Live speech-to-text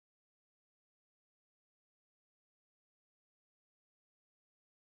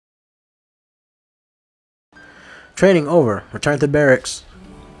Training over. Return to barracks.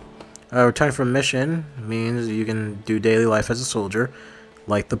 Return from mission means you can do daily life as a soldier,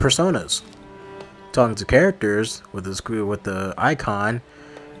 like the personas. Talking to characters with the icon,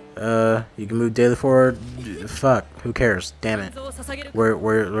 you can move daily forward. Fuck, who cares? Damn it.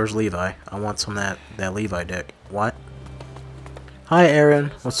 Where's Levi? I want some of that Levi dick. What? Hi,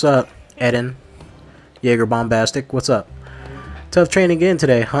 Aaron. What's up? Eden. Jaeger Bombastic. What's up? Tough training again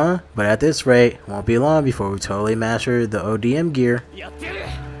today, huh? But at this rate, won't be long before we totally master the ODM gear.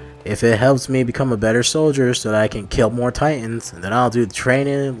 If it helps me become a better soldier so that I can kill more titans, then I'll do the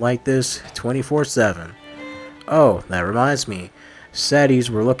training like this 24/7. Oh, that reminds me. Saddies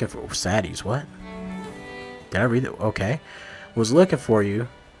were looking for... Saddies? What? Did I read it? Okay. Was looking for you.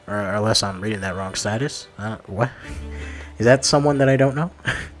 Or unless I'm reading that wrong. Status? What? Is that someone that I don't know?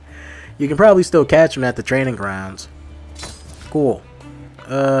 You can probably still catch him at the training grounds. Cool.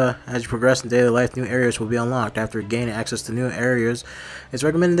 As you progress in daily life, new areas will be unlocked. After gaining access to new areas, it's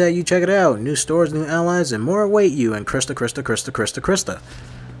recommended that you check it out. New stores, new allies, and more await you in Krista.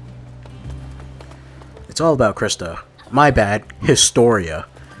 It's all about Krista. My bad. Historia.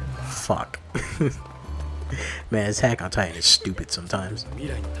 Fuck. Man, Attack on Titan is stupid sometimes.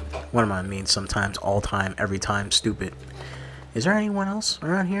 What am I mean? Sometimes, all time, every time, stupid. Is there anyone else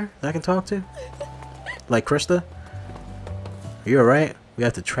around here that I can talk to? Like Krista? Are you alright? We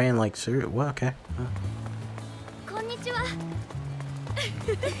have to train like serious. Well, okay.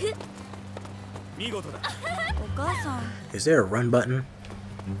 Is there a run button?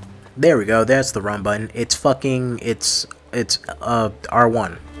 There we go. That's the run button. It's fucking. It's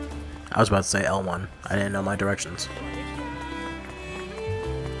R1. I was about to say L1. I didn't know my directions.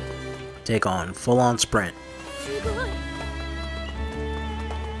 Take on full-on sprint.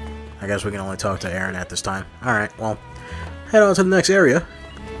 I guess we can only talk to Aaron at this time. All right. Well. Head on to the next area.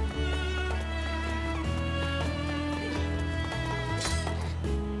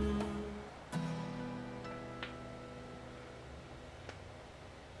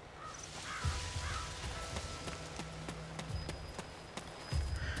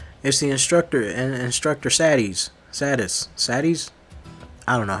 It's the instructor and Instructor Saddies.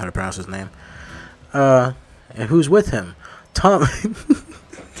 I don't know how to pronounce his name. And who's with him? Thomas.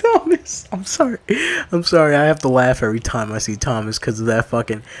 I'm sorry. I have to laugh every time I see Thomas because of that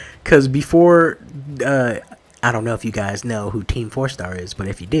fucking. Because before, I don't know if you guys know who Team 4-Star is, but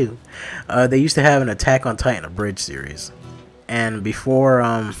if you do, they used to have an Attack on Titan abridged series, and before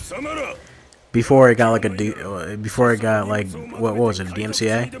it got like what was it,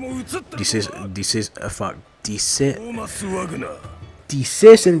 DMCA,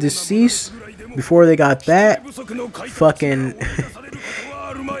 Desist and Decease. Before they got that, fucking.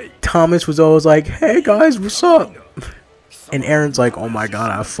 Thomas was always like, hey guys, what's up? And Aaron's like, oh my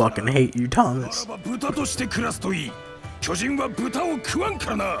god, I fucking hate you, Thomas.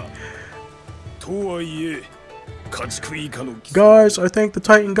 Guys, I think the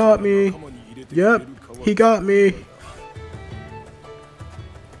Titan got me. Yep, he got me.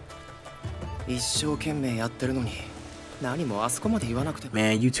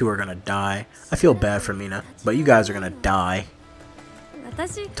 Man, you two are gonna die. I feel bad for Mina, but you guys are gonna die.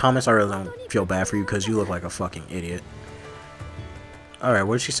 Thomas, I really don't feel bad for you because you look like a fucking idiot. Alright,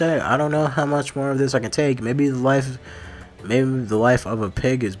 what did she say? I don't know how much more of this I can take. Maybe the life of a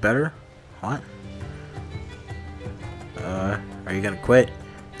pig is better? What? Are you gonna quit?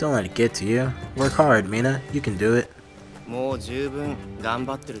 Don't let it get to you. Work hard, Mina. You can do it.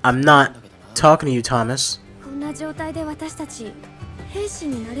 I'm not talking to you, Thomas. I'm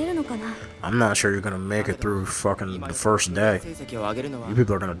not sure you're gonna make it through fucking the first day. You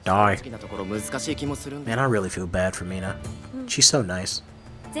people are gonna die. Man, I really feel bad for Mina. She's so nice.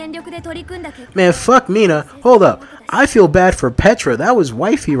 Man, fuck Mina. Hold up. I feel bad for Petra. That was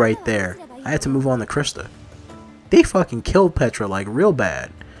wifey right there. I had to move on to Krista. They fucking killed Petra like real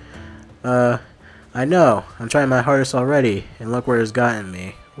bad. I know. I'm trying my hardest already, and look where it's gotten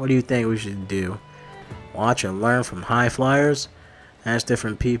me. What do you think we should do? Watch and learn from high flyers? Ask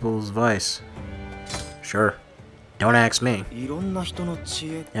different people's advice. Sure. Don't ask me.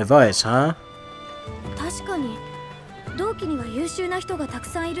 Advice, huh? Yeah,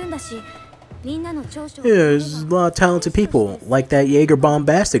 there's a lot of talented people, like that Jaeger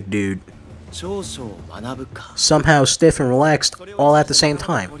Bombastic dude. Somehow stiff and relaxed, all at the same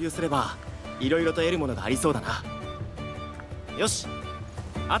time.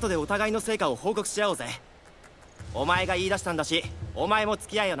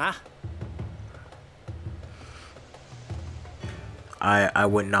 I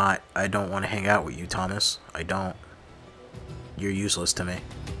would not. I don't want to hang out with you, Thomas. I don't. You're useless to me.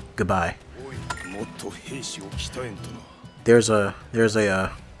 Goodbye. There's a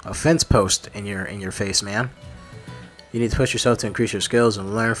fence post in your face, man. You need to push yourself to increase your skills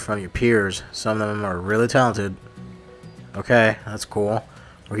and learn from your peers. Some of them are really talented. Okay, that's cool.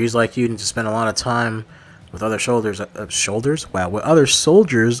 Or he's like you, need to spend a lot of time with other with other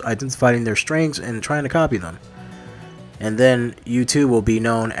soldiers, identifying their strengths and trying to copy them. And then you too will be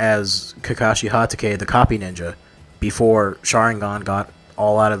known as Kakashi Hatake, the copy ninja, before Sharingan got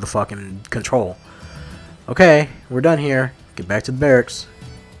all out of the fucking control. Okay, we're done here. Get back to the barracks.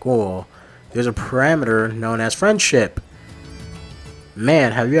 Cool. There's a parameter known as friendship.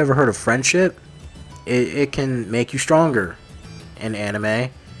 Man, have you ever heard of friendship? It can make you stronger. In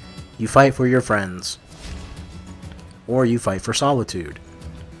anime, you fight for your friends. Or you fight for solitude.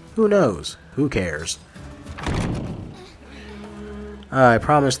 Who knows? Who cares? I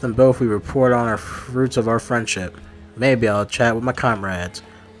promised them both we report on our fruits of our friendship. Maybe I'll chat with my comrades.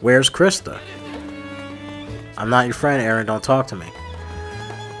 Where's Krista? I'm not your friend, Aaron. Don't talk to me.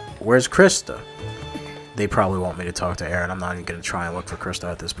 Where's Krista? They probably want me to talk to Aaron. I'm not even going to try and look for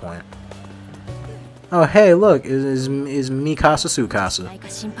Krista at this point. Oh, hey, look. Is Mikasa Tsukasa.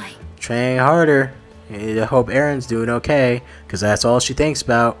 Train harder. I hope Aaron's doing okay, because that's all she thinks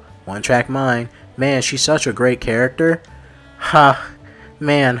about. One track mind. Man, she's such a great character. Ha.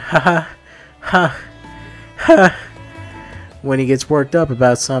 Man. Ha ha. Ha. Ha. When he gets worked up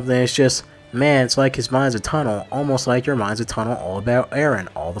about something, it's just... Man, it's like his mind's a tunnel, almost like your mind's a tunnel all about Aaron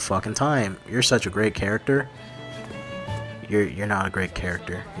all the fucking time. You're such a great character. You're not a great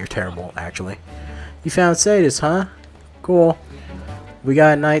character. You're terrible, actually. You found Sadis, huh? Cool. We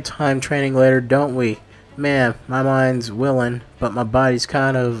got nighttime training later, don't we? Man, my mind's willing, but my body's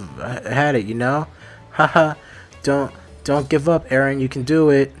kind of had it, you know? Haha. Don't give up, Aaron. You can do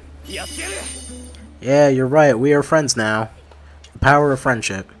it. Yeah, you're right. We are friends now. The power of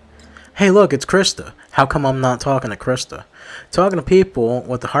friendship. Hey, look, it's Krista. How come I'm not talking to Krista? Talking to people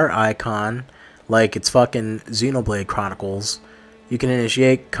with the heart icon, like it's fucking Xenoblade Chronicles, you can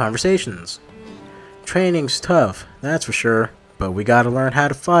initiate conversations. Training's tough, that's for sure, but we gotta learn how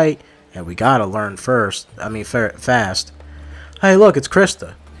to fight, and we gotta learn fast. Hey, look, it's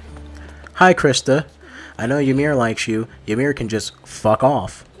Krista. Hi, Krista. I know Ymir likes you. Ymir can just fuck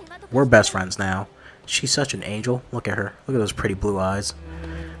off. We're best friends now. She's such an angel. Look at her. Look at those pretty blue eyes.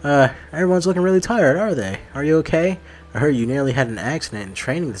 Everyone's looking really tired, are they? Are you okay? I heard you nearly had an accident in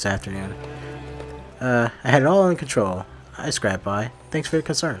training this afternoon. I had it all under control. I scrapped by. Thanks for your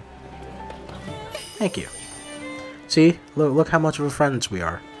concern. Thank you. See? Look how much of a friends we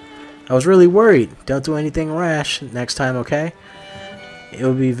are. I was really worried. Don't do anything rash next time, okay? It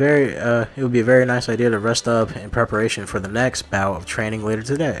would be a very nice idea to rest up in preparation for the next bout of training later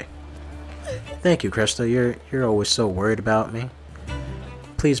today. Thank you, Krista. You're always so worried about me.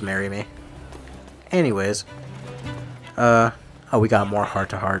 Please marry me. Anyways. Oh, we got more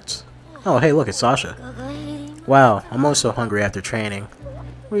heart-to-hearts. Oh, hey, look, it's Sasha. Wow, I'm also hungry after training.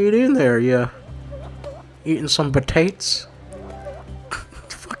 What are you doing there? You eating some potatoes?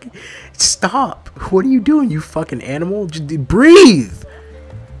 Fucking stop! What are you doing, you fucking animal? Just breathe!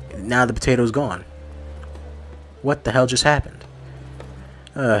 Now the potato's gone. What the hell just happened?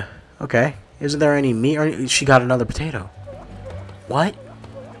 Okay. Isn't there any meat or any... She got another potato. What?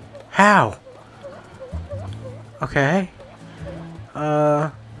 How? Okay.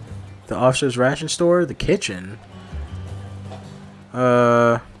 The officer's ration store? The kitchen?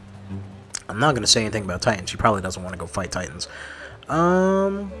 I'm not gonna say anything about Titans. She probably doesn't want to go fight Titans.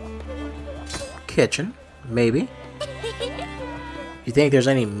 Kitchen? Maybe. You think there's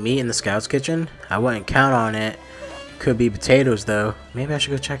any meat in the Scouts kitchen? I wouldn't count on it. Could be potatoes, though. Maybe I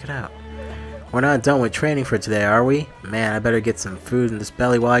should go check it out. We're not done with training for today, are we? Man, I better get some food in this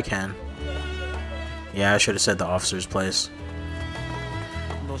belly while I can. Yeah, I should have said the officer's place.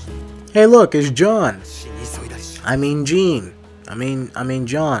 Hey, look, it's John. I mean Gene. I mean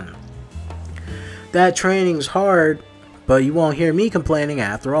John. That training's hard, but you won't hear me complaining.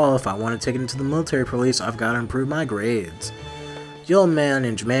 After all, if I want to take it into the military police, I've got to improve my grades. You'll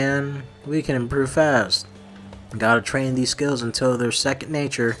manage, man. We can improve fast. Gotta train these skills until they're second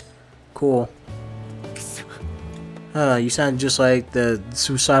nature. Cool. You sound just like the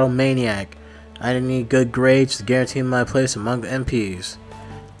suicidal maniac. I didn't need good grades to guarantee my place among the MPs.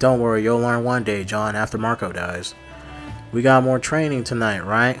 Don't worry, you'll learn one day, John, after Marco dies. We got more training tonight,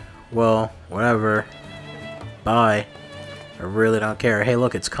 right? Well, whatever. Bye. I really don't care. Hey,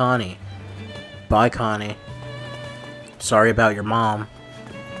 look, it's Connie. Bye, Connie. Sorry about your mom.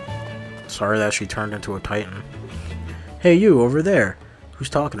 Sorry that she turned into a Titan. Hey, you, over there. Who's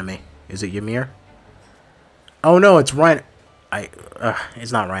talking to me? Is it Ymir? Oh no, it's Rhino.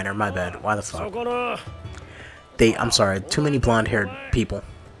 It's not Reiner, my bad. Why the fuck? I'm sorry, too many blonde-haired people.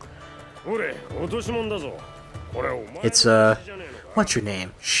 It's, what's your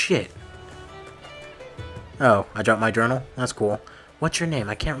name? Shit. Oh, I dropped my journal? That's cool. What's your name?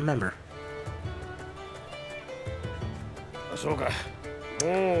 I can't remember.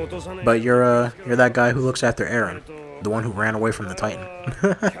 But you're that guy who looks after Eren. The one who ran away from the Titan.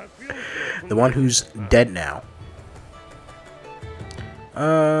 The one who's dead now.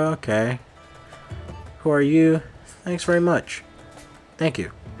 Okay. Who are you? Thanks very much. Thank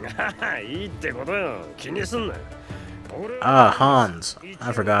you. Hans.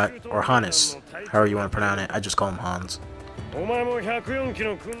 I forgot. Or Hannes. However you want to pronounce it. I just call him Hans.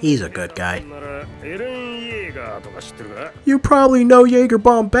 He's a good guy. You probably know Jaeger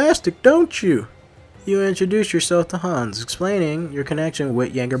Bombastic, don't you? You introduce yourself to Hans, explaining your connection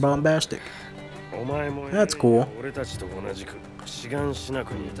with Jaeger Bombastic. That's cool.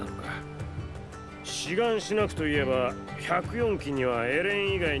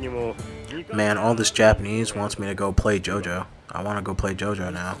 Man, all this Japanese wants me to go play JoJo. I want to go play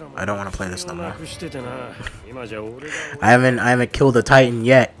JoJo now. I don't want to play this no more. I haven't killed a Titan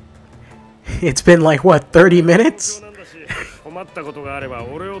yet. It's been like what, 30 minutes?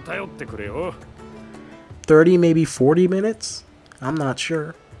 30, maybe 40 minutes? I'm not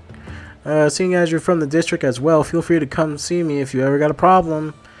sure. Seeing as you're from the district as well, feel free to come see me if you ever got a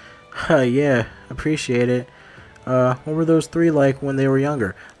problem. Yeah, appreciate it. What were those three like when they were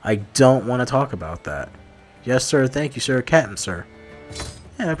younger? I don't want to talk about that. Yes, sir. Thank you, sir. Captain, sir.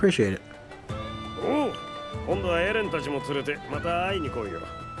 Yeah, I appreciate it.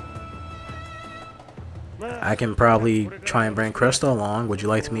 I can probably try and bring Krista along. Would you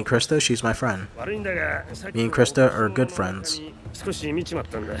like to meet Krista? She's my friend. Me and Krista are good friends.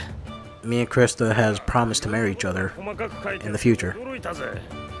 Me and Krista has promised to marry each other in the future.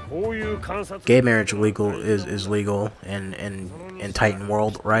 Gay marriage is legal in Titan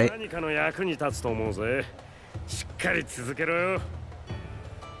World, right?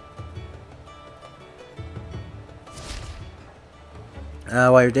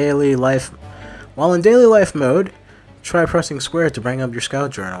 While in daily life mode, try pressing square to bring up your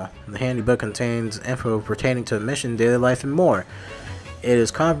scout journal. The handy book contains info pertaining to mission, daily life, and more. It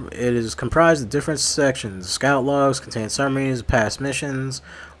is comprised of different sections. Scout logs contain summaries of past missions,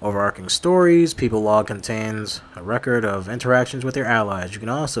 overarching stories. People log contains a record of interactions with your allies. You can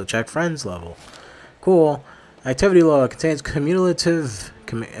also check friends level. Cool. Activity log contains cumulative.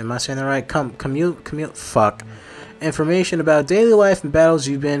 Am I saying that right? Fuck. Information about daily life and battles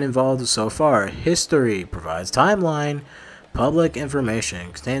you've been involved in so far. History provides timeline. Public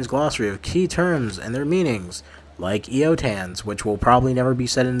information contains glossary of key terms and their meanings, like eotans, which will probably never be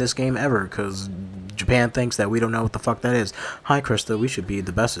said in this game ever, because Japan thinks that we don't know what the fuck that is. Hi, Krista. We should be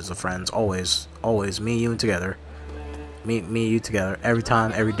the bestest of friends, always. Always. Me, you, and together. Me, you, together. Every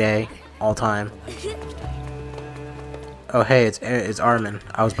time, every day, all time. Oh, hey, it's Armin.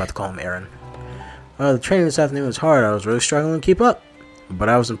 I was about to call him Aaron. The training this afternoon was hard. I was really struggling to keep up, but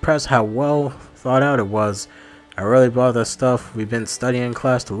I was impressed how well thought out it was. I really brought that stuff we've been studying in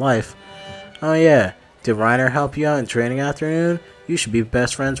class to life. Oh yeah, did Reiner help you out in training afternoon? You should be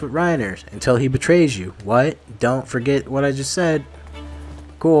best friends with Reiner until he betrays you. What? Don't forget what I just said.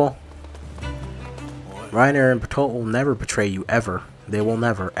 Cool. Reiner and Patrol will never betray you, ever. They will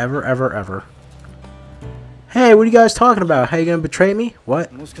never. Ever, ever, ever. Hey, what are you guys talking about? How you gonna betray me?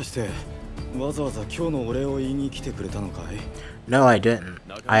 What? No, I didn't.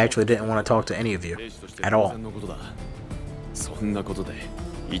 I actually didn't want to talk to any of you. At all.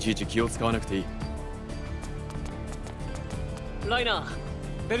 Rainer,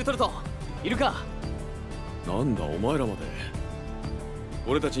 Bertoldo, いるか? なんだお前らまで。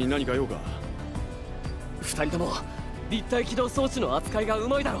俺たちに何か用か。二人とも立体起動装置の扱いがう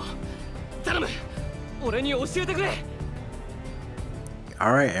まいだろ。頼む。俺に教えてくれ。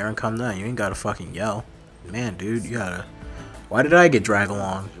Alright, Aaron, calm down. You ain't gotta fucking yell. Man, dude, you gotta... Why did I get dragged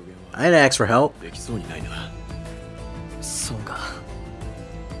along? I didn't ask for help. そうか。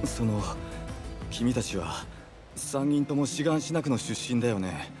君たちは3人とも志願しなくの出身だよ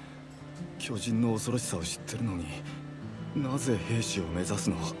ね。巨人の恐ろしさを知ってるのに、なぜ兵士を目指す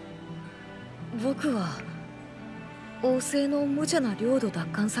の？僕は王政の無茶な領土奪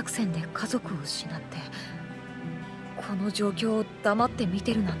還作戦で家族を失って、この状況を黙って見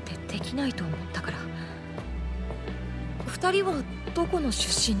てるなんてできないと思ったから。二人はどこの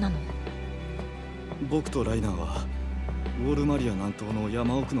出身なの？僕とライナーはウォルマリア南東の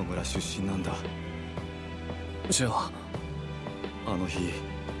山奥の村出身なんだ。じゃあ、あの日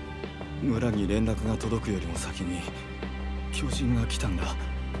村に連絡が届くよりも先に巨巨人が来たんだ。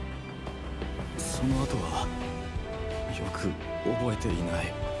その後はよく覚えていな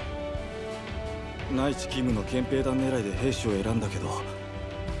い。内地勤務の憲兵団狙いで兵士を選んだけど、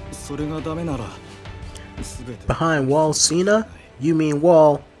それがダメなら全て。 Behind Wall Cena? You mean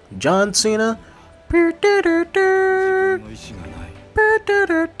Wall John Cena? の意志がない。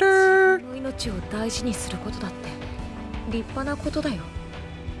その命を大事にすることだって立派なことだよ。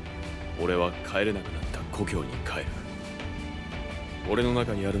俺は帰れなくなった故郷に帰る。俺の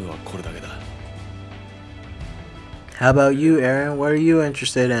中にあるのはこれだけだ。 How about you, Aaron? What are you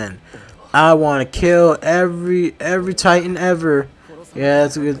interested in? I want to kill every Titan ever. Yeah,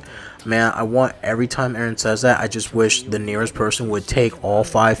 that's a good. Man, I want every time Aaron says that, I just wish the nearest person would take all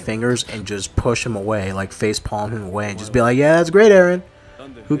 5 fingers and just push him away, like face palm him away, and just be like, yeah, that's great, Aaron.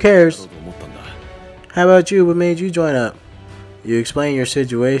 Who cares? How about you? What made you join up? You explain your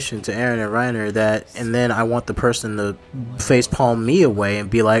situation to Aaron and Reiner and then I want the person to face palm me away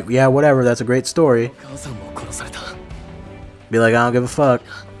and be like, yeah, whatever, that's a great story. Be like, I don't give a fuck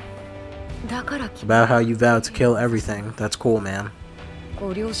about how you vowed to kill everything. That's cool, man.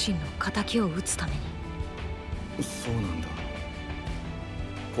 ご両親の仇を討つために。そうなんだ。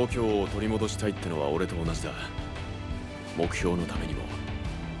故郷を取り戻したいってのは俺と同じだ。目標のためにも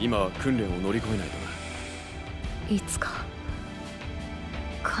今は訓練を乗り越えないとな。いつか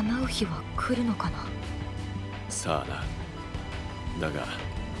叶う日は来るのかな。さあな。だが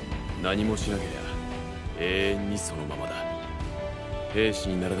何もしなけりゃ永遠にそのままだ。兵士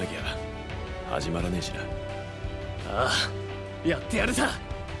にならなきゃ始まらねえしな。ああ、やってやるさ。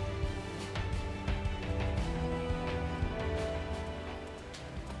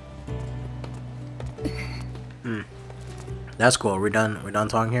That's cool. We're done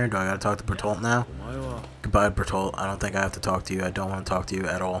talking here? Do I gotta talk to Bertolt now? Goodbye, Bertolt. I don't think I have to talk to you. I don't want to talk to you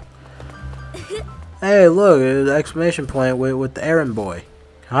at all. Hey, look, the exclamation point with the Aaron boy.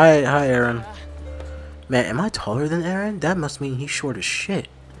 Hi, Aaron. Man, am I taller than Aaron? That must mean he's short as shit.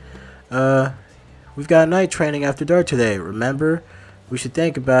 We've got night training after dark today. Remember? We should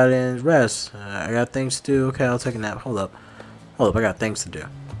think about it and rest. I got things to do. Okay, I'll take a nap. Hold up. I got things to do.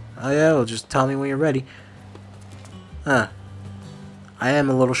 Oh yeah, well, just tell me when you're ready. Huh. I am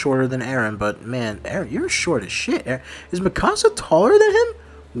a little shorter than Aaron, but man, Aaron, you're short as shit. Is Mikasa taller than him?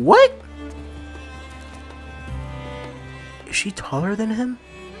 What? Is she taller than him?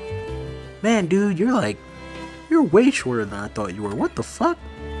 Man, dude, you're way shorter than I thought you were. What the fuck?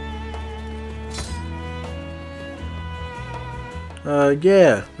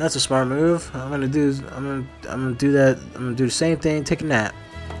 Yeah, that's a smart move. I'm gonna do that. I'm gonna do the same thing. Take a nap.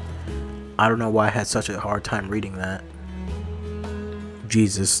 I don't know why I had such a hard time reading that.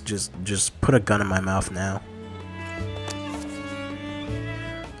 Jesus, just put a gun in my mouth now.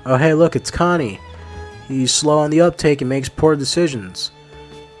 Oh, hey, look, it's Connie. He's slow on the uptake and makes poor decisions.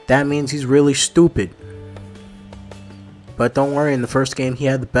 That means he's really stupid. But don't worry, in the first game, he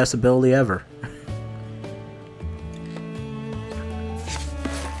had the best ability ever.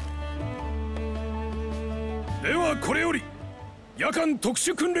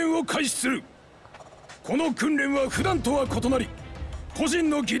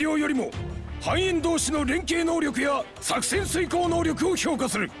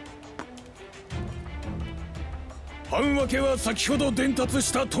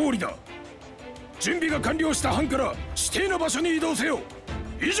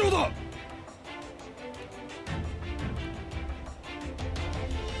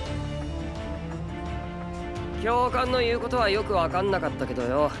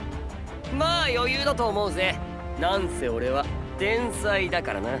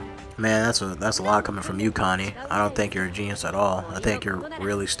 Man, that's a lot coming from you, Connie. I don't think you're a genius at all. I think you're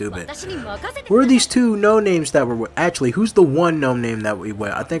really stupid. Where are these two no-names that were actually, who's the one no-name that we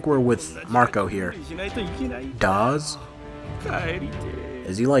went? I think we're with Marco here. Dawes?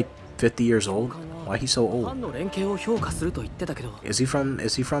 Is he like 50 years old? Why he's so old? Is he from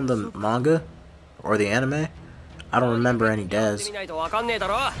the manga or the anime? I don't remember any Dez.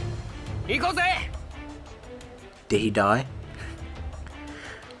 Did he die?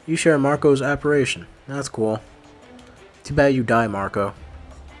 You share Marco's apparition. That's cool. Too bad you die, Marco.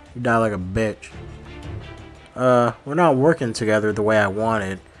 You die like a bitch. We're not working together the way I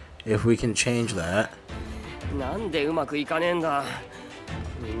wanted. If we can change that.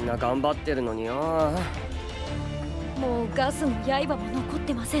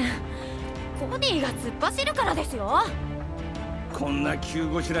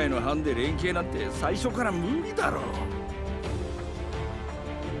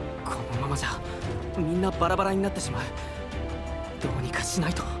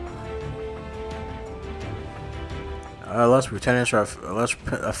 Let's replenish our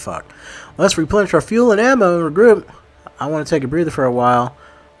Let's replenish our fuel and ammo and regroup. I want to take a breather for a while.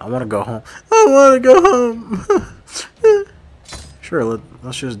 I want to go home. I want to go home. Sure,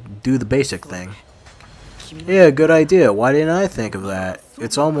 let's just do the basic thing. Yeah, good idea. Why didn't I think of that?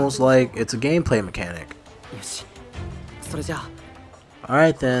 It's almost like it's a gameplay mechanic.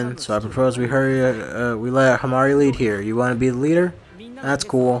 Alright then, so I propose we hurry, we let Hamari lead here. You want to be the leader? That's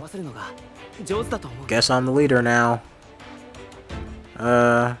cool. Guess I'm the leader now.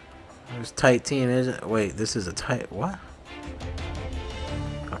 This tight team is. Wait, this is a tight. What?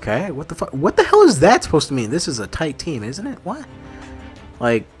 Okay, what the fuck? What the hell is that supposed to mean? This is a tight team, isn't it? What?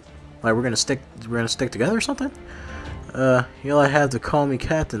 Like we're gonna stick together or something? You'll have to call me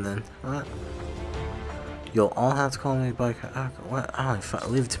captain then. What? You'll all have to call me by. What? I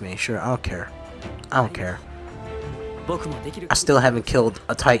don't leave it to me. Sure, I don't care. I don't care. I still haven't killed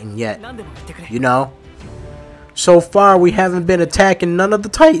a Titan yet. You know? So far, we haven't been attacking none of the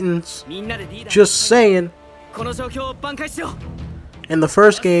Titans. Just saying. In the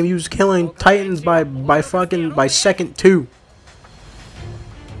first game, you was killing Titans by second 2.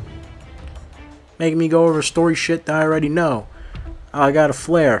 Making me go over story shit that I already know. Oh, I got a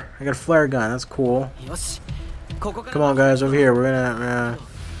flare. I got a flare gun. That's cool. Come on, guys, over here. We're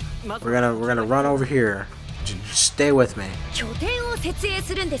gonna run over here. Just stay with me.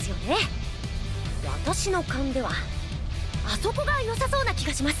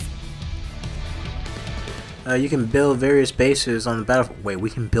 You can build various bases on the battlefield. Wait, we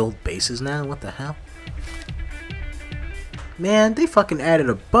can build bases now? What the hell? Man, they fucking added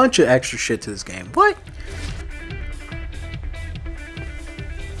a bunch of extra shit to this game. What?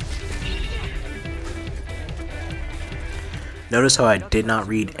 Notice how I did not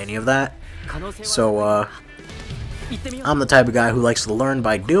read any of that? So, I'm the type of guy who likes to learn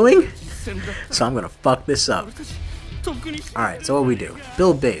by doing, so I'm gonna fuck this up. Alright, so what we do?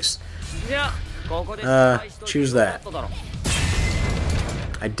 Build base. Choose that.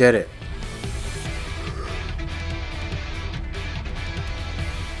 I did it.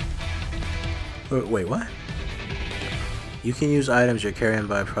 Wait, what? You can use items you're carrying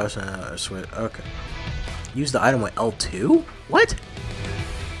by pressing a switch. Okay. Use the item with L2? What?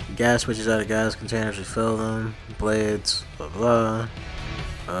 Gas switches out of gas containers to fill them. Blades, blah blah.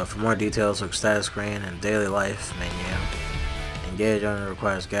 For more details, look status screen and daily life menu. Engage on it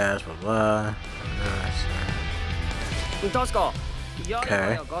requires gas, blah blah.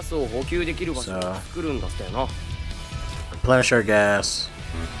 Okay. So, replenish our gas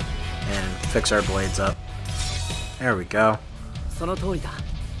and fix our blades up. There we go. So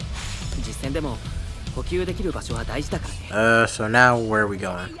now where are we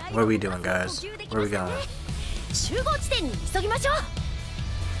going? What are we doing, guys? Where are we going?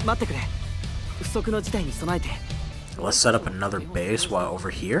 Let's set up another base while over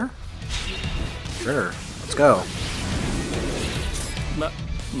here? Sure, let's go.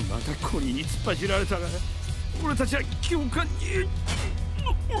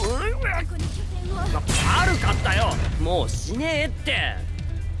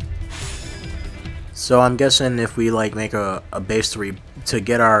 So I'm guessing if we like make a base to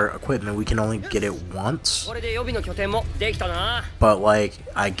get our equipment, we can only get it once. But like,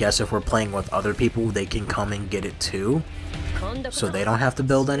 I guess if we're playing with other people, they can come and get it too. So they don't have to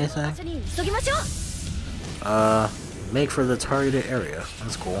build anything. Make for the targeted area.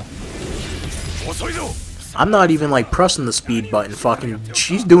 That's cool. I'm not even like pressing the speed button. Fucking,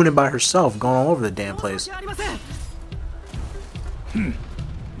 she's doing it by herself, going all over the damn place.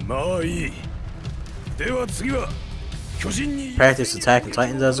 Practice attacking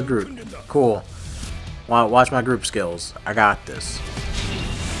Titans as a group. Cool. Watch my group skills. I got this.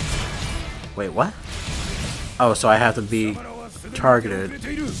 Wait, what? Oh, so I have to be targeted.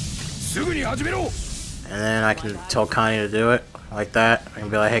 And then I can tell Connie to do it. Like that. I can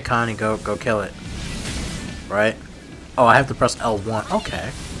be like, hey Connie, go kill it. Right? Oh, I have to press L1. Okay.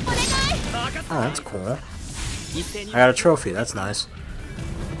 Oh, that's cool. I got a trophy. That's nice.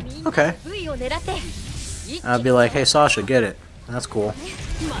 Okay. I'll be like, hey Sasha, get it. That's cool.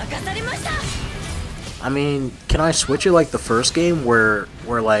 I mean, can I switch it like the first game where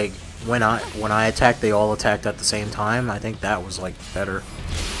like when I attacked, they all attacked at the same time? I think that was like better.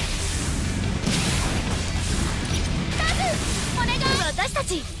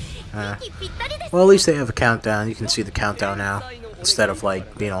 Well, at least they have a countdown. You can see the countdown now instead of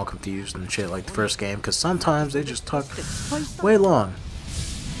like being all confused and shit like the first game, because sometimes they just took way long.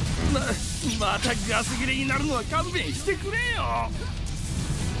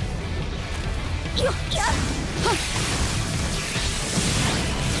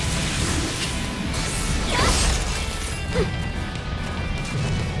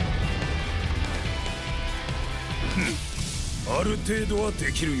 る程度は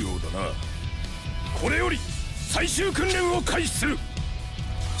できるようだな。これより最終訓練を開始する。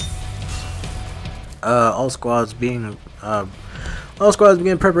All squads begin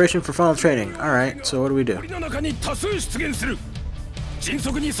preparation for final training. All right, so what do we do? 森の中に多数出現する。迅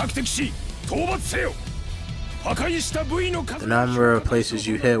速に索敵し討伐せよ。破壊した部位の数。 The number of places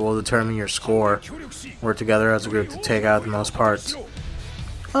you hit will determine your score. Work together as a group to take out the most parts.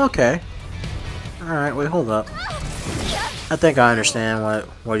 Okay. All right, wait, hold up. I think I understand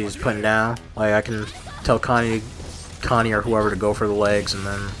what he's putting down. Like I can tell Connie or whoever to go for the legs, and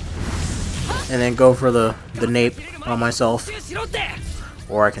then go for the nape on myself,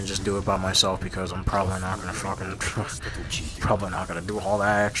 or I can just do it by myself because I'm probably not gonna do all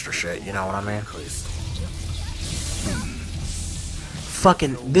that extra shit. You know what I mean?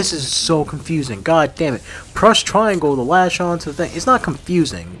 Fucking, this is so confusing. God damn it! Press triangle to lash onto the thing. It's not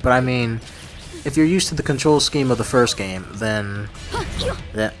confusing, but I mean, if you're used to the control scheme of the first game, then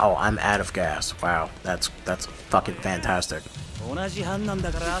oh, I'm out of gas. Wow, that's fucking fantastic. 同じ班なん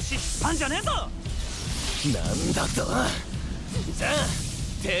だから足引っ張んじゃねえぞ。なんだと。じゃあ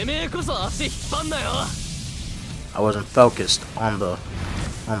てめえこそ足引っ張んなよ。I wasn't focused on the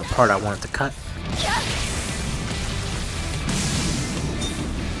part I wanted to cut.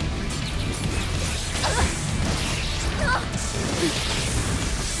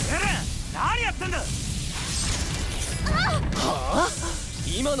 何やってんだ。はあ？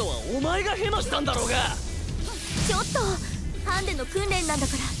今のはお前がヘマしたんだろうが。ちょっとハンデの訓練なんだ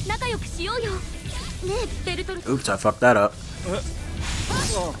から仲良くしようよ。ねえベルトルト。 Oops, I fucked that up.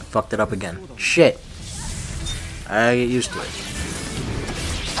 Fucked it up again. Shit. I get used to it.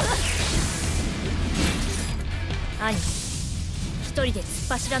 兄、一人で突っ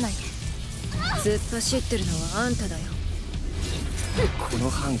走らないで。突っ走ってるのはあんただよ。この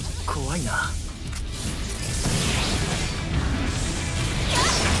班怖いな。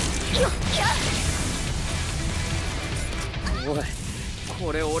おい、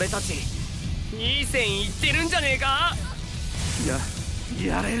これ俺たちいい線いってるんじゃねえか。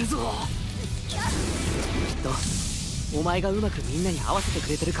やれるぞ。きっとお前がうまくみんなに合わせてく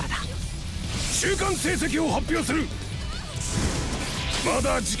れてるからだ。中間成績を発表する。ま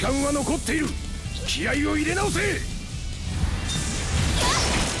だ時間は残っている。気合を入れ直せ。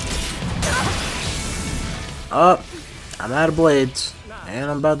Up. I'm out of blades. And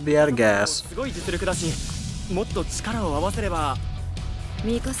I'm about to be out of gas. すごい実力だし、もっと力を合わせれば。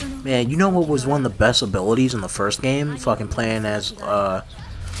 Man, you know what was one of the best abilities in the first game? Fucking playing as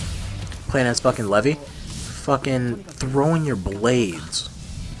fucking Levy? Fucking throwing your blades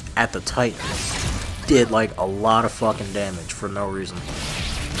at the Titan did like a lot of fucking damage for no reason.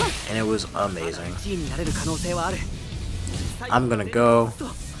 And it was amazing. I'm gonna go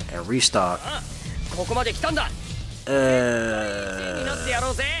and restock.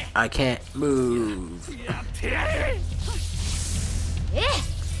 I can't move.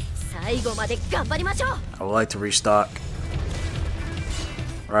 最後まで頑張りましょう。 I would like to restock.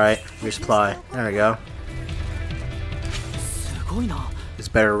 Right, resupply. There we go. すごいな。 It's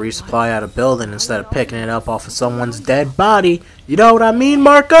better to resupply at a building instead of picking it up off of someone's dead body. You know what I mean,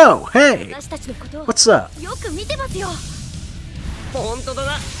 Marco? Hey! 私たちのことを What's up? よく見てますよ。本当だ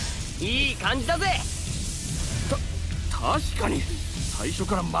な。いい感じだぜ。確かに最初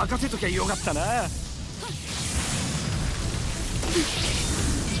から任せときゃよかったな。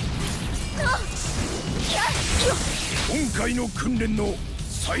今回の訓練の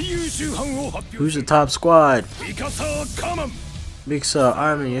最優秀班を発表。 Who's the top squad? ミカサー・カーマン。 Mikasa,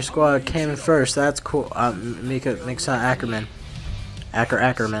 Armin, your squad came in first. That's cool. Mikasa Ackerman.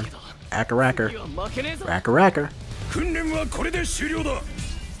 Ackerman. Racker. 訓練はこれで終了だ。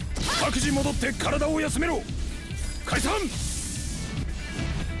各自戻って体を休めろ。解散。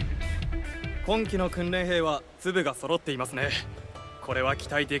今期の訓練兵は粒が揃っていますね。これは期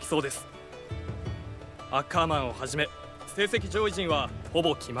待できそうです。アッカーマンをはじめ成績上位陣はほ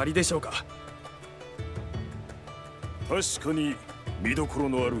ぼ決まりでしょうか。確かに見どころ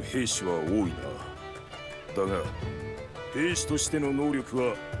のある兵士は多いな。だが兵士としての能力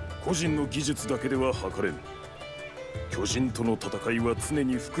は個人の技術だけでは測れん。巨人との戦いは常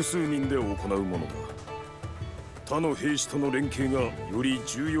に複数人で行うものだ。他の兵士との連携がより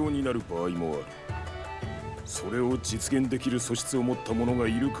重要になる場合もある。それを実現できる素質を持った者が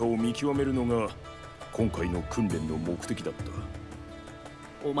いるかを見極めるのが今回の訓練の目的だった。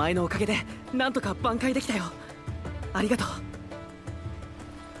お前のおかげでなんとか挽回できたよ。ありがとう。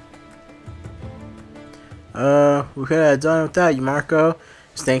We could have done without you, Marco.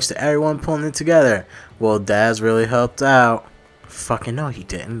 It's thanks to everyone pulling it together. Well, Daz really helped out. Fucking no, he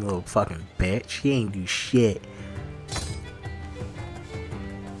didn't, little fucking bitch. He ain't do shit.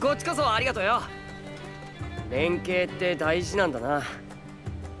 こっちこそありがとうよ。連携って大事なんだな。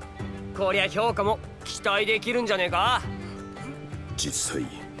こりゃ評価も期待できるんじゃねえか。実際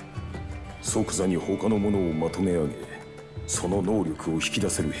即座に他のものをまとめ上げ、その能力を引き出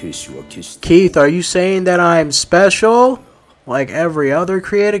せる兵士は決して。 Keith, are you saying that I'm special? Like every other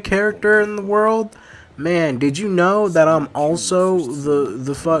created character in the world? Man, did you know that I'm also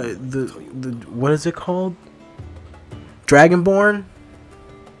the what is it called? Dragonborn?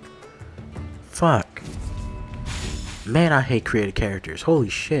 Fuck. Man, I hate created characters. Holy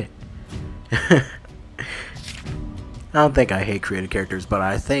shit. I don't think I hate created characters, but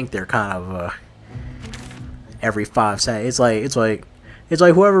I think they're kind of every 5 seconds. It's like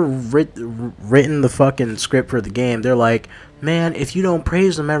whoever written the fucking script for the game, they're like, man, if you don't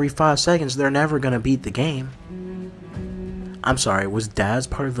praise them every 5 seconds, they're never gonna beat the game. I'm sorry, was Daz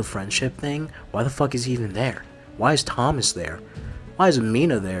part of the friendship thing? Why the fuck is he even there? Why is Thomas there? Why is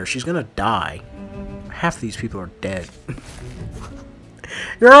Mina there? She's gonna die. Half of these people are dead.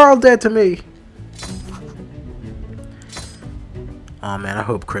 You're all dead to me. Oh man, I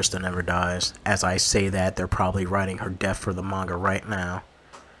hope Krista never dies. As I say that, they're probably writing her death for the manga right now.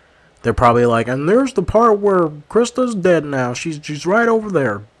 They're probably like, and there's the part where Krista's dead now. She's right over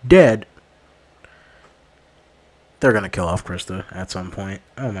there, dead. They're gonna kill off Krista at some point.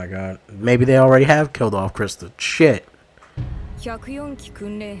 Oh my god. Maybe they already have killed off Krista. Shit. 104期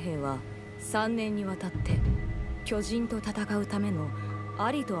訓練兵は3年にわたって巨人と戦うための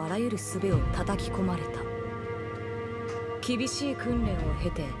ありとあらゆる術を叩き込まれた。厳しい訓練を経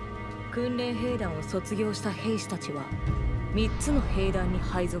て訓練兵団を卒業した兵士たちは3つの兵団に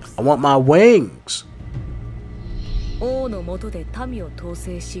配属する。 I want my wings. 王の下で民を統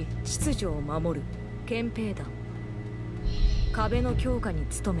制し秩序を守る憲兵団、壁の強化に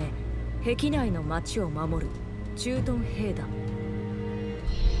努め壁内の町を守る駐屯兵団、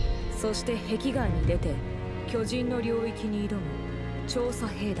そして壁外に出て巨人の領域に挑む調査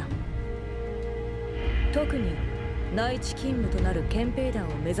兵団。特に内地勤務となる憲兵団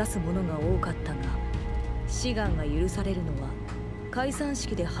を目指す者が多かったが、志願が許されるのは解散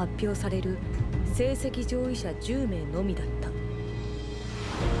式で発表される成績上位者10名のみだっ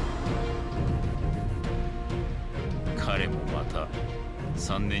た。彼もまた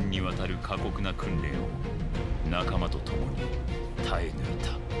3年にわたる過酷な訓練を仲間と共に耐え抜い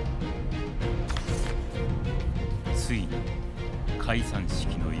た。ついに解散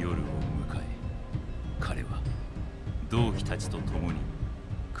式の夜を迎え、彼は同期たちと共に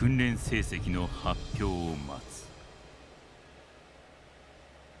訓練成績の発表を待つ。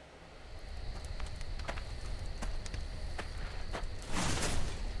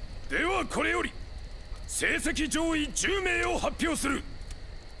ではこれより成績上位10名を発表する。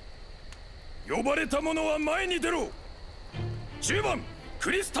呼ばれた者は前に出ろ。10番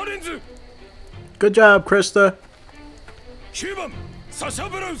クリスタレンズ。 Good job, Krista. 9番サシャ・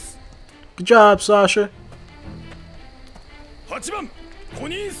ブラウス。 Good job, Sasha. 8番コ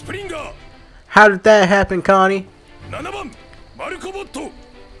ニー・スプリンガー。 How did that happen, Connie? 7番マルコ・ボット。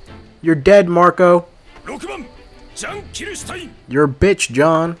 You're dead, Marco. 6番ジャン・キルシュタイン。 You're a bitch,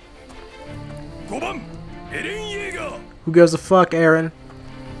 John. 5番エレン・イェーガー。 Who gives a fuck, Aaron?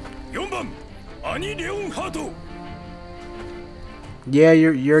 4番アニ・レオンハート。 Yeah,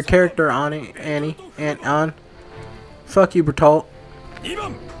 you're a character, Annie, on. Fuck you, Bertolt. 2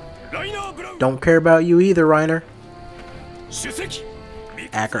番ライナー・ブラウン。 Don't care about you either, Reiner. 主席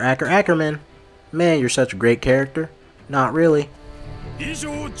Ackerman. Man, you're such a great character. Not really. 以上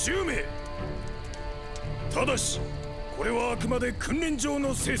10名。ただしこれはあくまで訓練上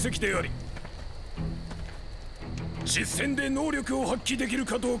の成績であり、実戦で能力を発揮できる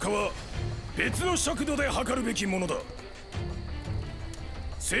かどうかは別の尺度で測るべきものだ。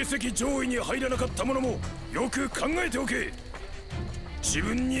成績上位に入らなかった者もよく考えておけ。自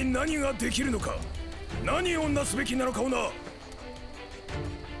分に何ができるのか、何をなすべきなのかをな。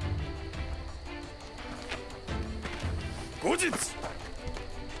後日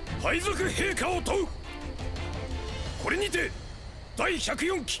配属陛下を問う。これにて第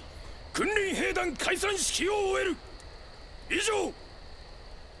104期訓練兵団解散式を終える。以上。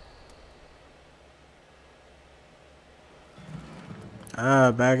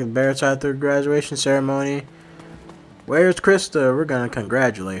 Back at the Barrett's after graduation ceremony. Where's Krista? We're gonna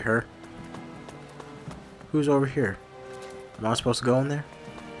congratulate her. Who's over here? Am I supposed to go in there?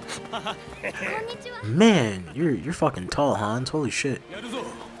 Man, you're fucking tall, Hans. Holy shit.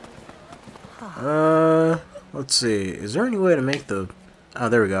 Let's see. Is there any way to make the... Oh,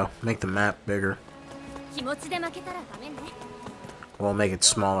 there we go. Make the map bigger. Well, make it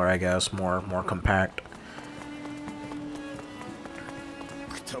smaller, I guess. More compact.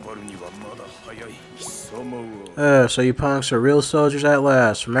 So you punks are real soldiers at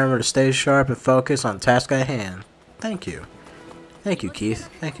last. Remember to stay sharp and focus on the task at hand. Thank you. Thank you, Keith.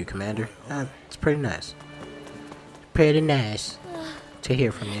 Thank you, Commander. It's pretty nice. Pretty nice to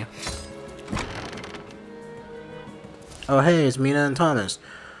hear from you. Oh hey, it's Mina and Thomas.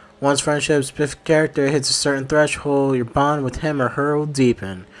 Once friendship's specific character hits a certain threshold, your bond with him or her will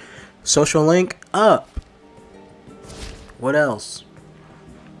deepen. Social link up. What else?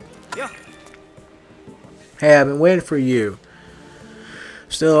 Yeah. Hey, I've been waiting for you.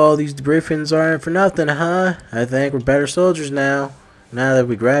 Still, all these debriefings aren't for nothing, huh? I think we're better soldiers now. Now that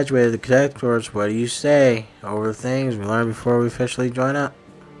we graduated the cadet corps, what do you say? Over the things we learned before we officially join up.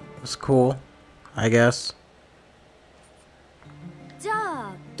 It's cool, I guess. じゃ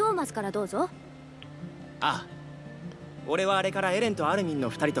あトーマスからどうぞ。ああ、俺はあれからエレンとアルミン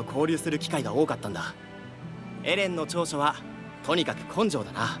の2人と交流する機会が多かったんだ。エレンの長所はとにかく根性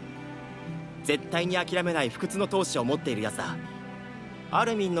だな。絶対に諦めない不屈の闘志を持っているやつだ。ア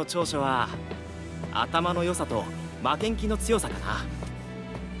ルミンの長所は頭の良さと負けん気の強さかな。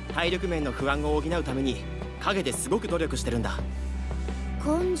体力面の不安を補うために陰ですごく努力してるんだ。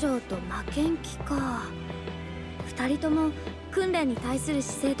根性と負けん気か。2人とも訓練に対する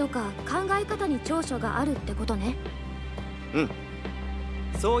姿勢とか考え方に長所があるってことね。うん、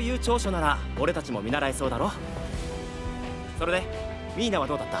そういう長所なら俺たちも見習えそうだろ。それでミーナは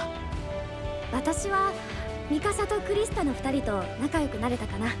どうだった？私はミカサとクリスタの2人と仲良くなれた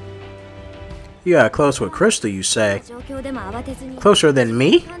かな。 You got close with Krista, you say? 状況でも慌てずに Closer than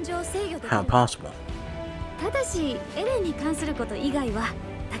me? 感情を制御できる。 How possible? ただしエレンに関すること以外は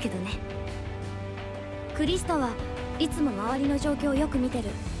だけどね。クリスタはいつも周りの状況をよく見てる。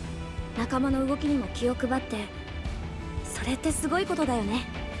仲間の動きにも気を配って、それってすごいことだよね。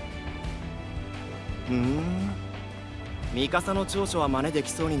ミカサの長所は真似で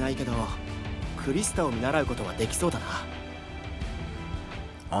きそうにないけど、クリスタを見習うことはできそうだな。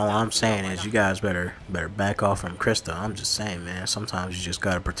 All I'm saying is you guys better back off from Krista. I'm just saying, man. Sometimes you just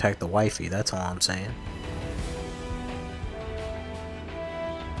gotta protect the wifey. That's all I'm saying.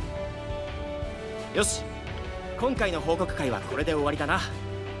 よし、今回の報告会はこれで終わりだな。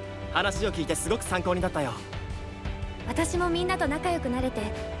話を聞いてすごく参考になったよ。私もみんなと仲良くなれて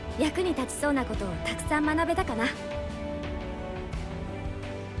役に立ちそうなことをたくさん学べたかな。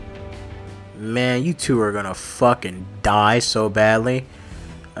 Man, you two are gonna fucking die so badly.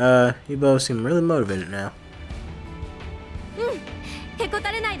 You both seem really motivated now. へこ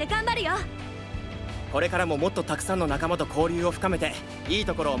たれないで頑張るよ。これからももっとたくさんの仲間と交流を深めていい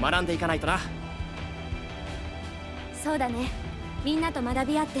ところを学んでいかないとな。そうだね。みんなと学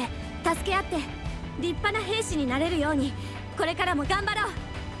び合って助け合って立派な兵士になれるようにこれからも頑張ろ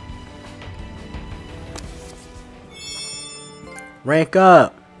う。 Rank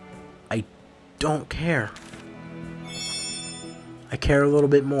up. I don't care. I care a little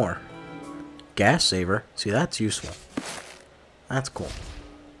bit more. Gas saver. See, that's useful. That's cool.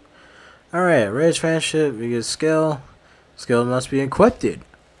 Alright, Rage Friendship. We get skill. Skill must be equipped.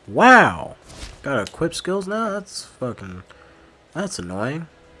 Wow. Gotta equip skills now? That's fucking... That's annoying.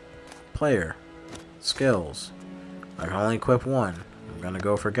 Player. Skills. I can only equip one. I'm gonna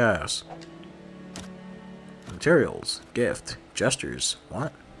go for gas. Materials. Gift. Gestures.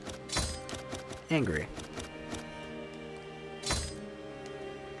 What? Angry.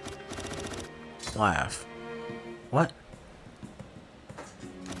 Laugh. What?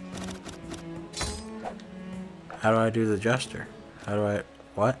 How do I do the gesture? How do I...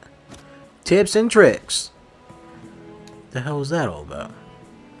 What? Tips and tricks. The hell was that all about?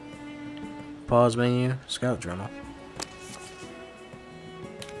 Pause menu. Scout journal.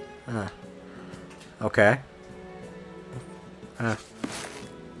 Okay.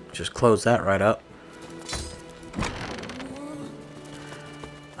 Just close that right up.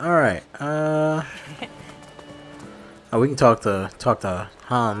 Alright, oh, we can talk to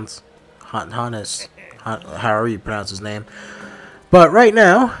Hans. Hannes. However you pronounce his name. But right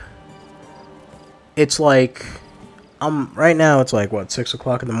now, it's like, right now it's like, what, 6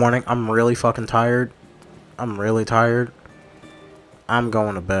 o'clock in the morning? I'm really fucking tired. I'm really tired. I'm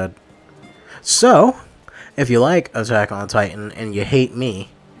going to bed. So, if you like Attack on Titan and you hate me,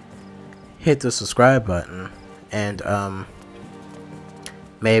 hit the subscribe button and,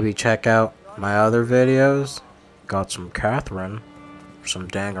 maybe check out my other videos. Got some Catherine, some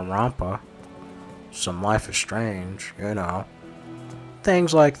Danganronpa, some Life is Strange, you know.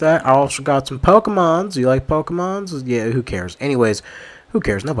 Things like that. I also got some Pokemons. You like Pokemons? Yeah, who cares? Anyways, who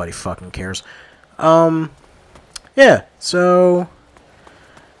cares? Nobody fucking cares. Yeah, so,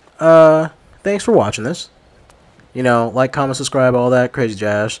 thanks for watching this. You know, like, comment, subscribe, all that crazy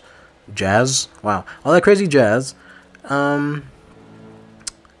jazz. Jazz? Wow. All that crazy jazz.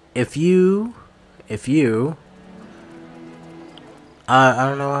 If you... I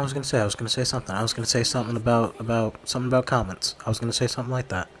don't know what I was gonna say. I was gonna say something. I was gonna say something about comments. I was gonna say something like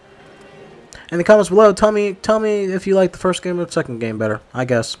that. In the comments below, tell me if you like the first game or the second game better. I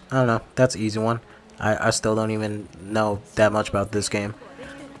guess. I don't know. That's an easy one. I still don't even know that much about this game.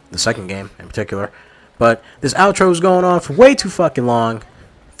 The second game, in particular. But this outro is going on for way too fucking long.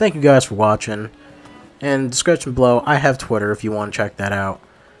 Thank you guys for watching. In the description below, I have Twitter if you want to check that out.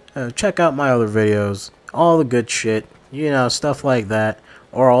 Check out my other videos. All the good shit. You know, stuff like that.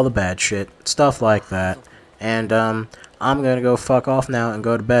 Or all the bad shit. Stuff like that. And, I'm gonna go fuck off now and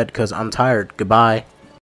go to bed because I'm tired. Goodbye.